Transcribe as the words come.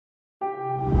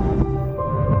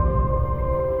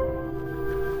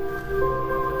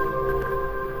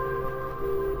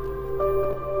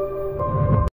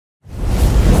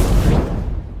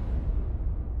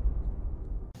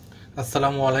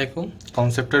আসসালামু আলাইকুম।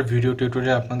 কনসেপ্টের ভিডিও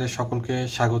টিউটোরিয়ালে আপনাদের সকলকে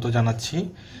স্বাগত জানাচ্ছি।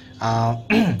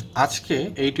 আজকে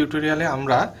এই টিউটোরিয়ালে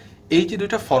আমরা এই যে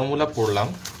দুইটা ফর্মুলা পড়লাম,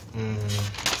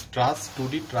 ট্রাস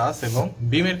 2D ট্রাস এবং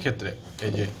বিমের ক্ষেত্রে,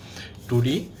 এই যে 2D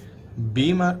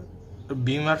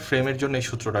বিম আর ফ্রেমের জন্য এই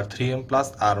সূত্রটা 3m প্লাস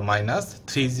আর মাইনাস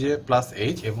 3j প্লাস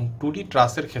h, এবং 2D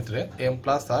ট্রাসের ক্ষেত্রে m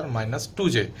প্লাস আর মাইনাস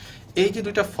 2j, এই যে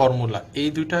দুইটা ফর্মুলা, এই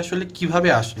দুইটা আসলে কিভাবে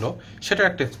আসলো সেটা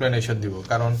একটা এক্সপ্লেনেশন দিব,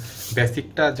 কারণ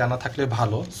বেসিকটা জানা থাকলে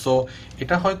ভালো। সো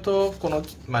এটা হয়তো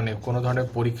কোনো ধরনের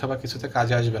পরীক্ষা বা কিছুতে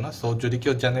কাজে আসবে না। সো যদি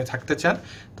কেউ জেনে থাকতে চান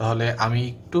তাহলে আমি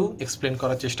একটু এক্সপ্লেন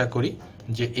করার চেষ্টা করি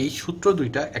যে এই সূত্র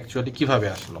দুইটা অ্যাকচুয়ালি কিভাবে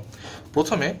আসলো।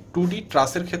 প্রথমে 2D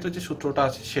ট্রাসের ক্ষেত্রে যে সূত্রটা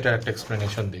আছে সেটার একটা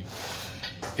এক্সপ্লেনেশন দিই।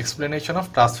 Explanation of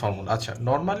ট্রাস formula. আচ্ছা,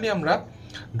 নর্মালি আমরা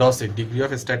DOSI ডিগ্রি অফ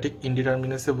স্ট্যাটিক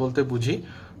ইনডিটারমিনেন্সে বলতে বুঝি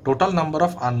total number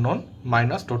of unknown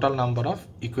minus total number of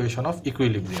equation of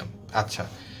equilibrium. আচ্ছা,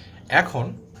 এখন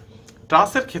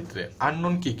ট্রাসের ক্ষেত্রে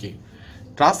আননোন কি কি?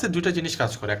 ট্রাসে দুইটা জিনিস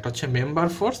কাজ করে, একটা হচ্ছে মেম্বার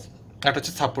ফোর্স, একটা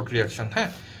হচ্ছে সাপোর্ট রিয়াকশন। হ্যাঁ,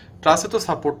 ট্রাসে তো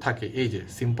সাপোর্ট থাকে, এই যে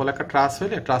সিম্পল একটা ট্রাস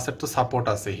হইলে ট্রাসের তো সাপোর্ট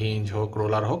আছে, হিঞ্জ হোক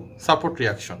রোলার হোক, সাপোর্ট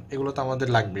রিয়াকশন এগুলো তো আমাদের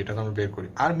লাগবে, এটা আমরা বের করি।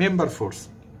 আর মেম্বার ফোর্স,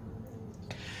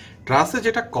 ট্রাসে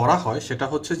যেটা করা হয় সেটা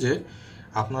হচ্ছে যে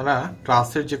আপনারা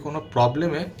ট্রাসের যে কোনো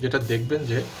প্রবলেমে যেটা দেখবেন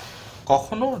যে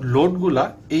কখনো লোডগুলা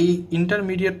এই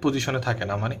ইন্টারমিডিয়েট পজিশনে থাকে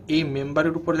না, মানে এই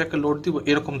মেম্বারের উপর যাকে লোড দিব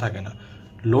এরকম থাকে না,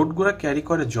 লোডগুলা ক্যারি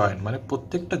করে জয়েন্ট, মানে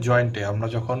প্রত্যেকটা জয়েন্টে। আমরা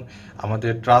যখন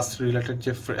আমাদের ট্রাস রিলেটেড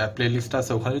যে প্লেলিস্ট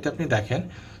আছে ওখানে যদি আপনি দেখেন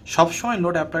সবসময়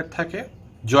লোড অ্যাপ্লাইড থাকে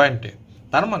জয়েন্টে।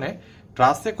 তার মানে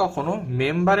ট্রাসে কখনো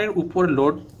মেম্বারের উপর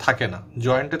লোড থাকে না,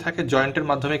 জয়েন্টে থাকে, জয়েন্টের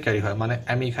মাধ্যমে ক্যারি হয়। মানে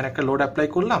আমি এখানে একটা লোড অ্যাপ্লাই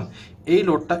করলাম, এই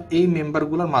লোডটা এই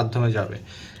মেম্বারগুলোর মাধ্যমে যাবে।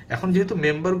 এখন যেহেতু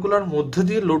মেম্বারগুলোর মধ্যে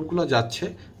দিয়ে লোডগুলো যাচ্ছে,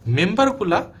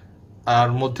 মেম্বারগুলা আর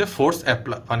মধ্যে ফোর্স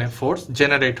মানে ফোর্স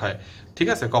জেনারেট হয়, ঠিক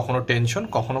আছে, কখনো টেনশন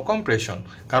কখনো কম্প্রেশন।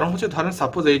 কারণ হচ্ছে ধরেন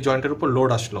সাপোজ এই জয়েন্টের উপর লোড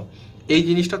আসলো, এই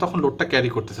জিনিসটা তখন লোডটা ক্যারি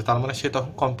করতেছে, তার মানে সে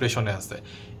তখন কম্প্রেশনে আছে।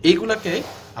 এইগুলাকে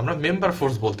আমরা মেম্বার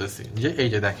ফোর্স বলতেছি। যে এই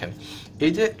যে দেখেন,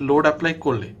 এই যে লোড অ্যাপ্লাই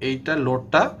করলে এইটা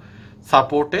লোডটা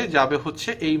সাপোর্টে যাবে হচ্ছে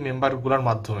এই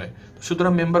মাধ্যমে,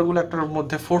 সুতরাং মেম্বারগুলো একটার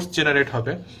মধ্যে ফোর্স জেনারেট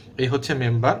হবে, এই হচ্ছে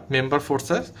মেম্বার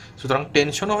ফোর্সেস। সুতরাং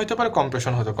টেনশনও হতে পারে,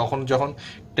 কম্প্রেশন হতে, কখনো যখন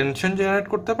টেনশন জেনারেট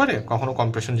করতে পারে, কখনো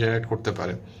কম্প্রেশন জেনারেট করতে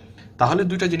পারে। তাহলে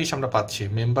দুইটা জিনিস আমরা পাচ্ছি,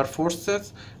 মেম্বার ফোর্সেস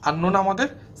আননোন, আমাদের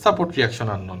সাপোর্ট রিয়াকশন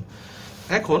আননোন।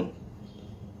 এখন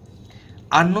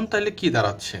আননোন তাইলে কি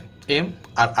দাঁড়াচ্ছে? এম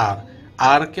আর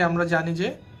আর কে আমরা জানি যে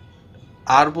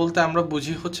আর বলতে আমরা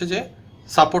বুঝি হচ্ছে যে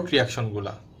সাপোর্ট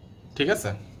রিয়াকশনগুলা, ঠিক আছে।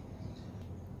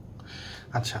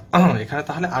 আচ্ছা, এখানে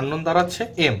তাহলে আননোন দাঁড়াচ্ছে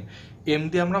এম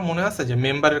দিয়ে আমরা মনে আছে যে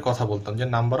মেম্বারের কথা বলতাম, যে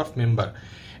নাম্বার অফ মেম্বার।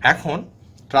 এখন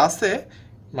ট্রাসে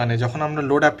মানে যখন আমরা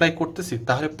লোড অ্যাপ্লাই করতেছি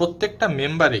তাহলে প্রত্যেকটা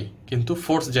মেম্বারেই কিন্তু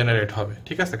ফোর্স জেনারেট হবে,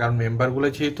 ঠিক আছে, কারণ মেম্বারগুলো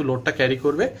যেহেতু লোডটা ক্যারি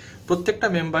করবে, প্রত্যেকটা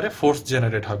মেম্বারে ফোর্স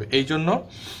জেনারেট হবে। এই জন্য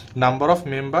নাম্বার অফ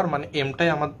মেম্বার মানে এমটাই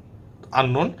আমার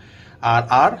আননোন,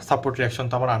 আর সাপোর্ট রিয়াকশন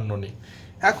তো আমার আননোনই।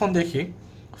 এখন দেখি,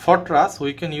 for truss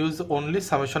we can use only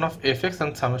summation of fx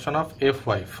and summation of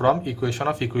fy from equation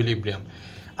of equilibrium.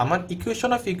 আমার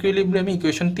ইকুয়েশন অফ ইকুইলিব্রিয়াম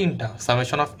ইকুয়েশন তিনটা,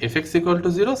 summation of fx equal to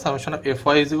 0, summation of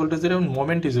fy is equal to 0 এবং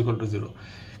moment is equal to 0।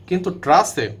 কিন্তু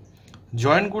ট্রাসে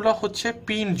জয়েন্টগুলো হচ্ছে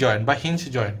pin joint বা hinge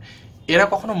joint, এরা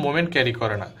কখনো moment carry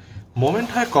করে না। মোমেন্ট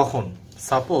হয় কখন?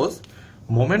 সাপোজ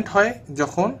মোমেন্ট হয়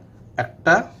যখন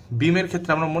একটা বিমের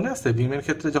ক্ষেত্রে, আমরা মনে আছে বিমের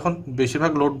ক্ষেত্রে যখন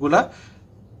বেশিরভাগ লোডগুলা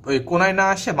ওই কোনায় না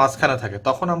আসে মাঝখানে থাকে,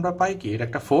 তখন আমরা পাই কি, এটা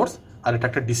একটা ফোর্স আর এটা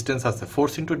একটা ডিস্টেন্স আছে,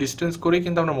 ফোর্স ইন্টু ডিস্টেন্স করেই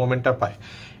কিন্তু আমরা মোমেন্টটা পাই।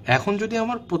 এখন যদি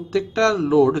আমার প্রত্যেকটা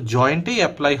লোড জয়েন্টেই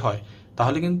অ্যাপ্লাই হয়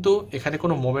তাহলে কিন্তু এখানে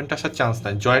কোনো মোমেন্ট আসার চান্স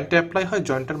নাই, জয়েন্টে অ্যাপ্লাই হয়,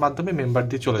 জয়েন্টের মাধ্যমে মেম্বার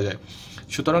দিয়ে চলে যায়,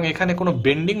 সুতরাং এখানে কোনো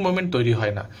বেন্ডিং মোমেন্ট তৈরি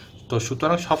হয় না। তো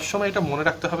সুতরাং সবসময় এটা মনে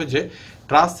রাখতে হবে যে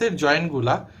ট্রাসের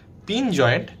জয়েন্টগুলা পিন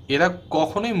জয়েন্ট, এরা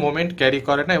কখনোই মোমেন্ট ক্যারি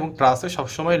করে না এবং ট্রাসে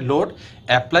সবসময় লোড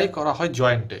অ্যাপ্লাই করা হয়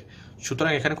জয়েন্টে,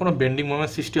 সুতরাং এখানে কোনো বেন্ডিং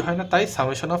মোমেন্ট সৃষ্টি হয় না। তাই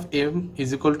summation of M is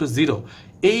equal to 0,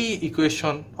 এই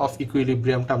ইকুয়েশন অফ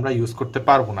ইকুইলিব্রিয়ামটা আমরা ইউজ করতে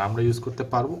পারবো না, আমরা ইউজ করতে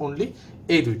পারবো অনলি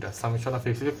এই দুইটা, summation of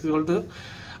x equal to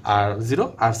 0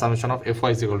 R summation of F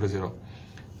Y is equal to 0।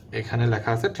 এখানে লেখা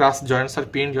আছে ট্রাস Joints R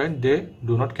pin joint, they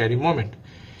do not carry moment.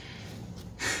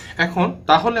 এখন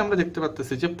তাহলে আমরা দেখতে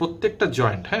পাচ্ছি যে প্রত্যেকটা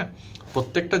জয়েন্ট, হ্যাঁ,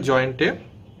 প্রত্যেকটা জয়েন্টে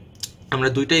আমরা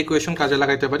দুইটা ইকুয়েশন কাজে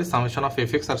লাগাইতে পারি, summation of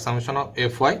F x R summation of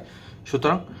F Y.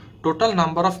 সুতরাং টোটাল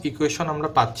নাম্বার অফ ইকুয়েশন আমরা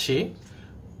পাচ্ছি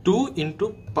 2 ইন্টু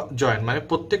জয়েন্ট, মানে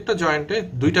প্রত্যেকটা জয়েন্টে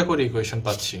দুইটা করে ইকুয়েশন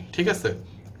পাচ্ছি, ঠিক আছে।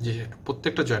 যে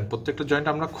প্রত্যেকটা জয়েন্ট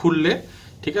আমরা খুললে,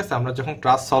 ঠিক আছে, আমরা যখন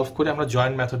ট্রাস সলভ করি আমরা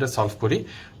জয়েন্ট মেথডে সলভ করি।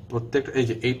 প্রত্যেকটা এই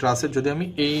যে এই ট্রাসের যদি আমি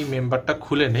এই মেম্বারটা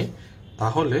খুলে নেই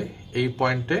তাহলে এই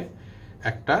পয়েন্টে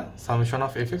একটা summation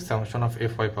of F x summation of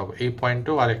F Y পাবো, এই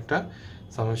পয়েন্টেও আরেকটা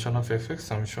summation of F x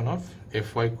summation of F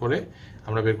Y করে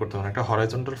আমরা বের করতে পারবো। একটা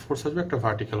হরাইজন্টাল ফোর্স আসবে, একটা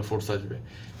ভার্টিক্যাল ফোর্স আসবে।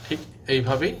 ঠিক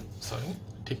এইভাবেই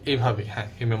হ্যাঁ,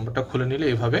 এই মেম্বারটা খুলে নিলে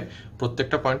এইভাবে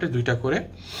প্রত্যেকটা পয়েন্টে দুইটা করে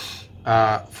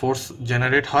ফোর্স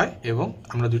জেনারেট হয় এবং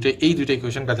আমরা এই দুইটা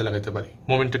ইকুয়েশন কাজে লাগাতে পারি,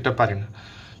 মোমেন্টেরটা পারি না।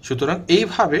 সুতরাং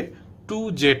এইভাবে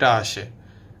 2Jটা আসে।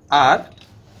 আর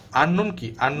আননোন কি?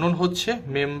 আননোন হচ্ছে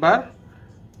মেম্বার,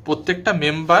 প্রত্যেকটা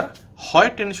মেম্বার হয়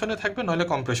টেনশনে থাকবে নইলে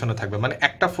কম্প্রেশনে থাকবে, মানে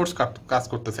একটা ফোর্স কাজ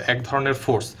করতেছে, এক ধরনের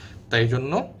ফোর্স। তাই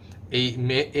জন্য এই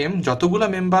এম যতগুলা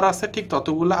মেম্বার আছে ঠিক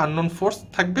ততগুলা আননোন ফোর্স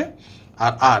থাকবে।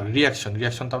 আর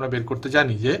রিয়াকশন তো আমরা বের করতে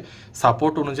জানি যে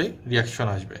সাপোর্ট অনুযায়ী রিয়াকশন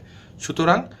আসবে।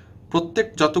 সুতরাং প্রত্যেক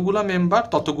যতগুলা মেম্বার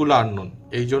ততগুলো আননোন,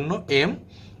 এই জন্য এম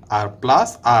আর প্লাস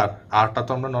আরটা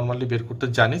তো আমরা নর্মালি বের করতে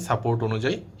জানি সাপোর্ট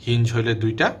অনুযায়ী। হিঞ্জ হইলে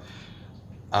 2টা,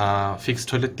 ফিক্সড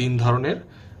হইলে 3 ধরনের,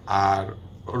 আর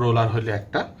রোলার হইলে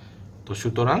একটা। তো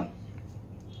সুতরাং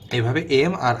এইভাবে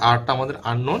এম আর আরটা আমাদের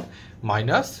আননোন,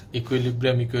 মাইনাস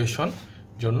ইকুইলিব্রিয়াম ইকুয়েশন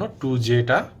জন্য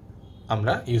 2Jটা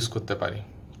আমরা ইউজ করতে পারি।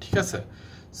 ঠিক আছে?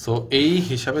 সো এই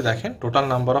হিসাবে দেখেন টোটাল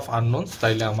নাম্বার অফ আননোনস,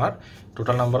 তাইলে আমার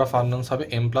টোটাল নাম্বার অফ আননোনস হবে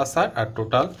m plus R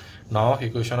total now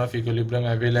equation of equilibrium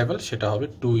available সেটা হবে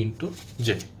 2 ইন্টু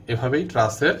জে। এভাবেই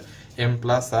ট্রাসের m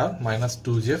প্লাস আর মাইনাস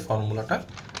 2J ফর্মুলাটা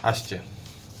আসছে।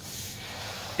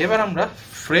 এবার আমরা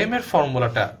ফ্রেমের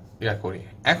ফর্মুলাটা করি।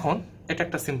 এখন এটা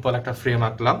একটা সিম্পল একটা ফ্রেম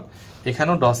আঁকলাম।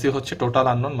 এখানেও ডসি হচ্ছে total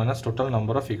unknown minus total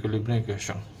number of equilibrium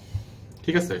equation.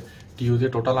 ঠিক আছে? টিইউ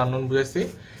দিয়ে টোটাল আননোন বুঝেছি,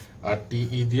 আর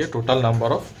টিই দিয়ে total number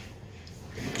of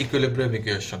equilibrium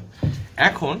equation.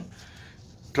 এখন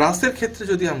ট্রাসের ক্ষেত্রে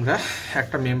যদি আমরা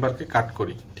একটা মেম্বারকে কাট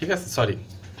করি, ঠিক আছে, সরি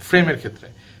ফ্রেমের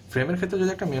ক্ষেত্রে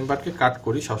যদি একটা মেম্বারকে কাট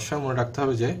করি, সবসময় মনে রাখতে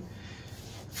হবে যে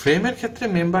ফ্রেমের ক্ষেত্রে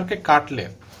মেম্বারকে কাটলে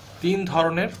 3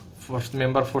 ধরনের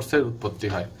মেম্বার ফোর্সের উৎপত্তি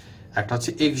হয়। একটা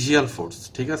হচ্ছে এক্সিয়াল ফোর্স,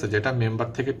 ঠিক আছে, যেটা মেম্বার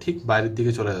থেকে ঠিক বাইরের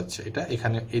দিকে চলে যাচ্ছে, এটা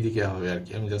এখানে এদিকে হবে আর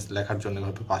কি, আমি জাস্ট লেখার জন্য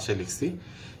হয়তো পাশে লিখছি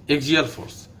এক্সিয়াল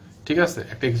ফোর্স। ঠিক আছে,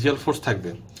 একটা এক্সিয়াল ফোর্স থাকবে,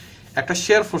 একটা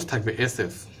শেয়ার ফোর্স থাকবে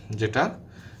এসএফ, যেটা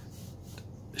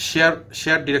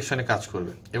শেয়ার ডিরেকশনে কাজ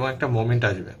করবে, এবং একটা মোমেন্ট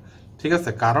আসবে। ঠিক আছে,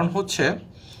 কারণ হচ্ছে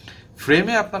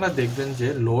ফ্রেমে আপনারা দেখবেন যে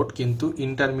লোড কিন্তু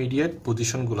ইন্টারমিডিয়েট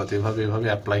পজিশনগুলোতে এভাবে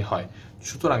অ্যাপ্লাই হয়,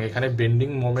 সুতরাং এখানে বেন্ডিং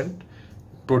মোমেন্ট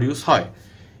প্রডিউস হয়।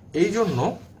 এই জন্য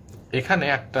এখানে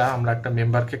আমরা একটা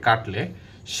মেম্বারকে কাটলে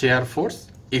শেয়ার ফোর্স,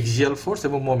 এক্সিয়াল ফোর্স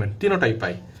এবং মোমেন্ট তিনটাই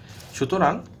পাই।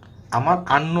 সুতরাং আমার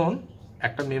আননোন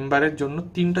একটা মেম্বারের জন্য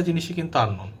 3টা জিনিসই কিন্তু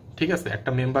আননোন। ঠিক আছে,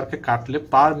 একটা মেম্বারকে কাটলে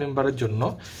পার মেম্বারের জন্য,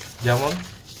 যেমন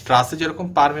ট্রাসে যেরকম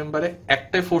পার মেম্বারে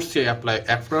একটাই ফোর্সই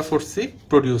একটা ফোর্সই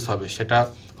প্রডিউস হবে, সেটা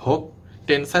হোক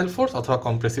টেনসাইল ফোর্স অথবা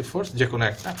কম্প্রেসিভ ফোর্স, যে কোনো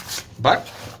একটা। বাট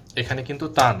এখানে কিন্তু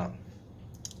তা না।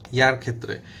 ইয়ার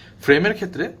ক্ষেত্রে, ফ্রেমের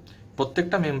ক্ষেত্রে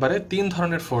প্রত্যেকটা মেম্বারে 3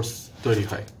 ধরনের ফোর্স তৈরি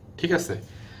হয়। ঠিক আছে,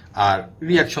 আর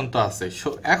রিয়াকশন তো আছে।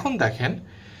 এখন দেখেন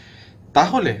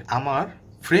তাহলে আমার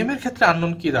ফ্রেমের ক্ষেত্রে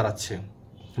আননোন কি দাঁড়াচ্ছে?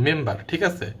 মেম্বার। ঠিক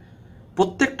আছে,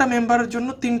 প্রত্যেকটা মেম্বারের জন্য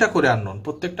 3টা করে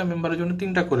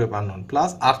আননোন,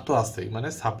 প্লাস আর তো আছেই, মানে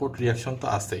সাপোর্ট রিয়াকশন তো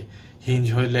আছেই। হিঞ্জ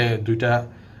হইলে 2টা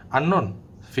আননোন,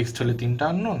 ফিক্সড হলে 3টা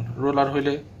আননোন, রোলার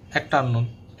হইলে একটা আননোন,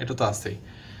 এটা তো আছেই।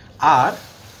 আর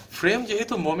ফ্রেম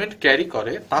যেহেতু মোমেন্ট ক্যারি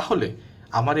করে, তাহলে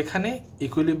আমার এখানে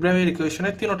ইকুইলিব্রিয়ামের ইকুয়েশনে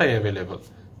 3টাই অ্যাভেলেবল।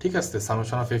 ঠিক আছে,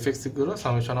 summation of F x 0,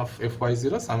 summation of F Y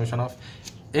 0, summation of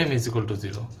M is equal to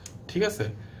 0। ঠিক আছে,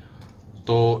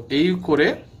 তো এই করে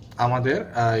আমাদের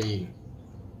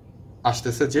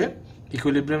আসতেছে যে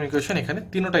ইকুইলিব্রিয়াম ইকুয়েশন এখানে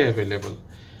 3টাই অ্যাভেলেবল।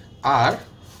 আর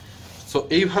সো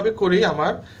এইভাবে করেই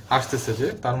আমার আসতেছে যে,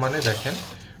 তার মানে দেখেন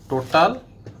টোটাল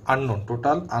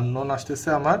আননোন আসতেছে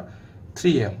আমার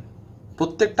 3m,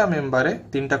 প্রত্যেকটা মেম্বারে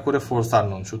 3টা করে ফোর্স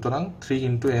আননোন, সুতরাং 3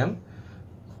 ইন্টু m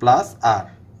প্লাস আর।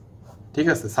 ঠিক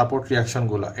আছে, সাপোর্ট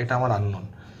রিয়াকশনগুলো এটা আমার আননোন।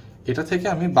 এটা থেকে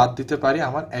আমি বাদ দিতে পারি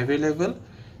আমার অ্যাভেলেবল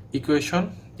ইকুয়েশন,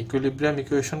 ইকুইলিব্রিয়াম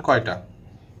ইকুয়েশন কয়টা?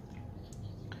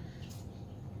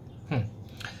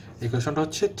 ইকুয়েশনটা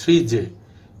হচ্ছে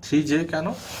 3J। কেন?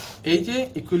 এই যে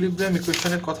ইকুইলিব্রিয়াম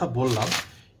ইকুয়েশনের কথা বললাম,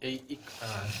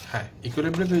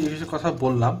 ইকুইলিব্রিয়াম ইকুয়েশনের কথা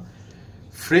বললাম,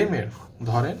 ফ্রেমের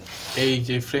ধরেন এই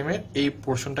যে ফ্রেমের এই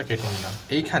পোর্শনটা কেটে নিলাম,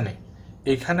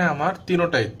 এইখানে আমার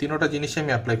তিনোটা জিনিস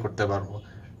আমি অ্যাপ্লাই করতে পারবো।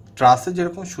 ট্রাসে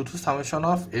যেরকম শুধু সামেশন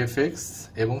অফ এফ এক্স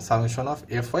এবং summation of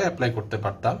F Y apply করতে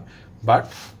পারতাম, বাট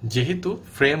যেহেতু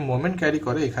ফ্রেম মোমেন্ট ক্যারি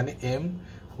করে, এখানে M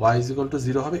Y is equal to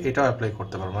 0 হবে, এটাও অ্যাপ্লাই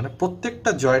করতে পারবো। মানে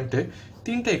প্রত্যেকটা জয়েন্টে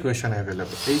 3টা ইকুয়েশন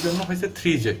অ্যাভেলেবল, এই জন্য হয়েছে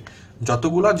 3J।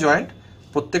 যতগুলা জয়েন্ট,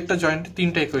 প্রত্যেকটা জয়েন্টে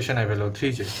 3টা ইকুয়েশন অ্যাভেলেবল,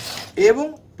 3J এবং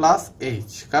প্লাস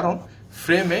এইচ, কারণ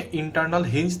ফ্রেমে ইন্টারনাল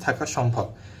হিঞ্জ থাকা সম্ভব।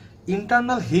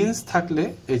 ইন্টারনাল হিঞ্জ থাকলে,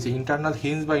 এই যে ইন্টারনাল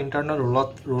হিঞ্জ বা ইন্টারনাল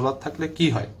রোলার থাকলে কি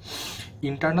হয়?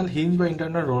 ইন্টারনাল হিঞ্জ বা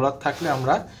ইন্টারনাল রোলার থাকলে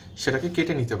আমরা সেটাকে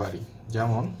কেটে নিতে পারি।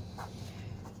 যেমন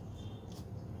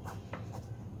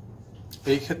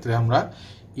এই ক্ষেত্রে আমরা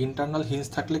ইন্টারনাল হিঞ্জ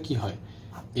থাকলে কি হয়,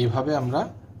 এইভাবে আমরা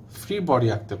ফ্রি বডি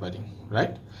আঁকতে পারি,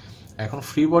 রাইট? এখন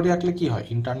ফ্রি বডি আঁকলে কি হয়,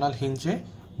 ইন্টারনাল হিঞ্জে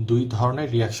দুই ধরনের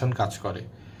রিয়াকশন কাজ করে।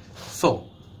 সো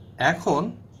এখন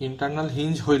ইন্টারনাল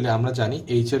হিঞ্জ হইলে আমরা জানি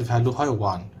এইচ এর ভ্যালু হয়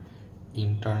 1,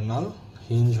 ইন্টারনাল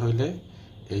হিঞ্জ হইলে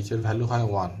এইচ এর ভ্যালু হয়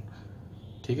 1,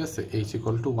 ঠিক আছে, এইচ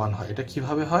ইকুয়াল টু 1 হয়। এটা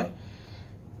কিভাবে হয়,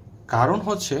 কারণ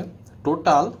হচ্ছে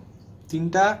টোটাল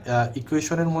তিনটা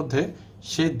ইকুয়েশনের মধ্যে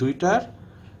সে দুইটার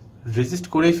রেজিস্ট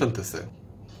করেই ফেলতেছে।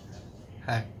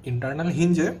 হ্যাঁ, ইন্টারনাল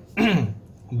হিঞ্জে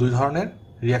দুই ধরনের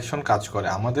রিয়াকশন কাজ করে।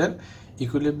 আমাদের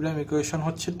ইকুইলিব্রিয়াম ইকুয়েশন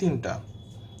হচ্ছে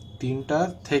তিনটা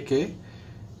থেকে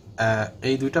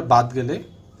এই দুইটা বাদ গেলে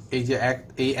এই যে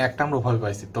এই একটা আমরা ওভাবে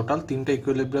পাইছি, টোটাল তিনটা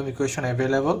ইকুইলিব্রিয়াম ইকুয়েশন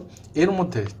অ্যাভেলেবল, এর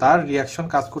মধ্যে তার রিয়াকশন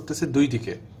কাজ করতেছে দুই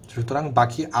দিকে, সুতরাং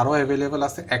বাকি আরও অ্যাভেলেবল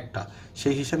আছে একটা,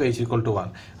 সেই হিসাবে এইচ ইকুয়াল টু 1।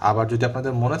 আবার যদি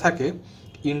আপনাদের মনে থাকে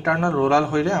ইন্টারনাল রোলার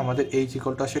হইলে আমাদের এইচ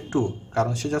ইকুয়াল টু আসে 2,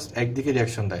 কারণ সে জাস্ট একদিকে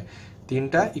রিয়াকশন দেয়।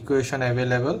 তিনটা ইকুয়েশন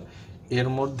অ্যাভেলেবল, এর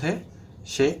মধ্যে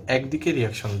সে একদিকে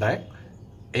রিয়াকশন দেয়,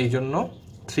 এই জন্য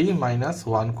 3 -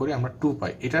 1 করে আমরা 2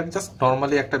 পাই। এটার জাস্ট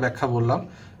নর্মালি একটা ব্যাখ্যা বললাম,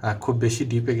 খুব বেশি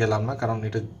ডিপে গেলাম না, কারণ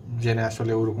এটা জেনে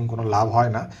আসলে ওরকম কোনো লাভ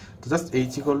হয় না। তো just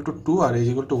H equal to 2 R H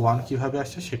equal to 1 কীভাবে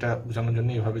আসছে সেটা বোঝানোর জন্য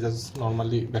এইভাবে জাস্ট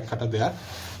নর্মালি ব্যাখ্যাটা দেয়া।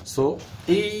 সো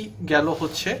এই গেল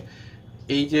হচ্ছে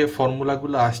এই যে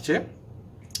ফর্মুলাগুলো আসছে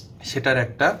সেটার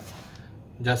একটা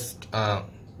জাস্ট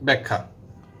ব্যাখ্যা।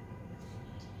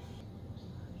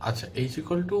 আচ্ছা, এইচ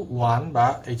ইকুয়াল টু 1 বা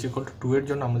এইচ ইকুয়াল টু 2 এর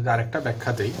জন্য আমরা আরেকটা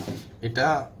ব্যাখ্যা দেই। এটা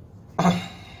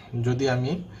যদি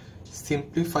আমি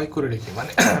সিম্পলিফাই করে রেখি,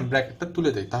 মানে ব্র্যাকেটটা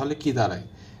তুলে দেই, তাহলে কি দাঁড়ায়,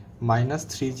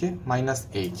 -3j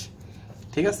 - h,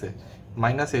 ঠিক আছে,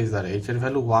 -h দাঁড়ায়। এইচ এর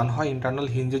ভ্যালু 1 হয় ইন্টারনাল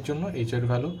হিঞ্জের জন্য, এইচ এর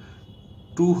ভ্যালু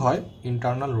 2 হয়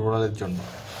ইন্টারনাল রোলারের জন্য।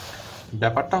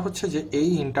 ব্যাপারটা হচ্ছে যে এই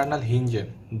ইন্টারনাল হিঞ্জে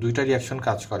দুইটা রিয়াকশন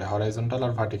কাজ করে, হরাইজন্টাল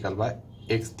আর ভার্টিক্যাল, বা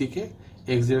এক্স দিকে,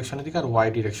 এক্স ডিরেকশনের দিকে আর ওয়াই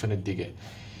ডিরেকশনের দিকে,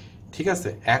 ঠিক আছে।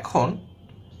 এখন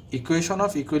ইকুয়েশন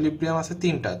অফ ইকুইলিব্রিয়াম আছে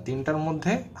তিনটার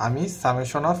মধ্যে আমি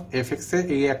সামেশন অফ এফ এক্স এ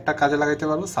এই একটা কাজে লাগাইতে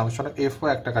পারবো, সামেশন অফ এফ ও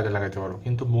একটা কাজে লাগাইতে পারবো,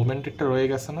 কিন্তু মোমেন্টেরটা রয়ে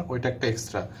গেছে না, ওইটা একটা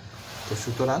এক্সট্রা। তো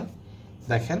সুতরাং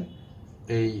দেখেন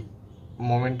এই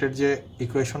মোমেন্টের যে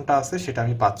ইকুয়েশনটা আছে সেটা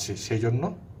আমি পাচ্ছি, সেই জন্য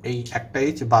এই একটা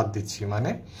এইচ বাদ দিচ্ছি,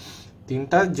 মানে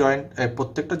তিনটা জয়েন্ট,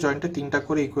 প্রত্যেকটা জয়েন্টে তিনটা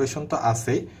করে ইকুয়েশন তো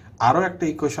আছেই, আরও একটা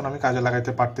ইকুয়েশন আমি কাজে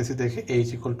লাগাইতে পারতেছি দেখে এইচ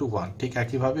ইকুয়াল টু 1। ঠিক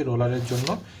একইভাবে রোলারের জন্য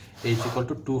এইচ ইকুয়াল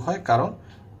টু 2 হয়, কারণ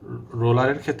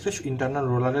রোলারের ক্ষেত্রে, ইন্টারনাল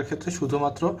রোলারের ক্ষেত্রে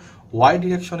শুধুমাত্র ওয়াই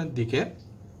ডিরেকশনের দিকে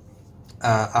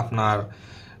আপনার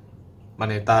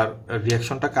মানে তার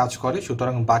রিয়াকশনটা কাজ করে,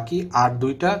 সুতরাং বাকি আর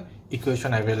দুইটা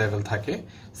ইকুয়েশন অ্যাভেলেবেল থাকে,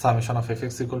 summation of F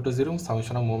x equal to 0,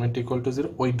 summation of moment equal to 0,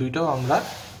 ওই দুইটাও আমরা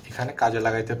এখানে কাজে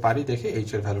লাগাইতে পারি দেখে এইচ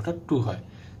এর ভ্যালুটা 2 হয়।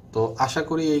 তো আশা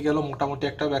করি এই গেল মোটামুটি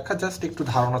একটা ব্যাখ্যা, জাস্ট একটু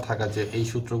ধারণা থাকা যে এই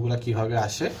সূত্রগুলো কিভাবে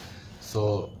আসে। সো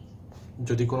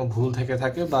যদি কোনো ভুল থেকে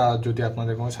থাকে বা যদি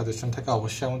আপনাদের কোনো সাজেশন থাকে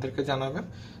অবশ্যই আমাদেরকে জানাবেন।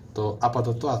 তো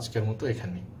আপাতত আজকের মতো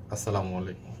এখানেই। আসসালামু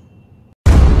আলাইকুম।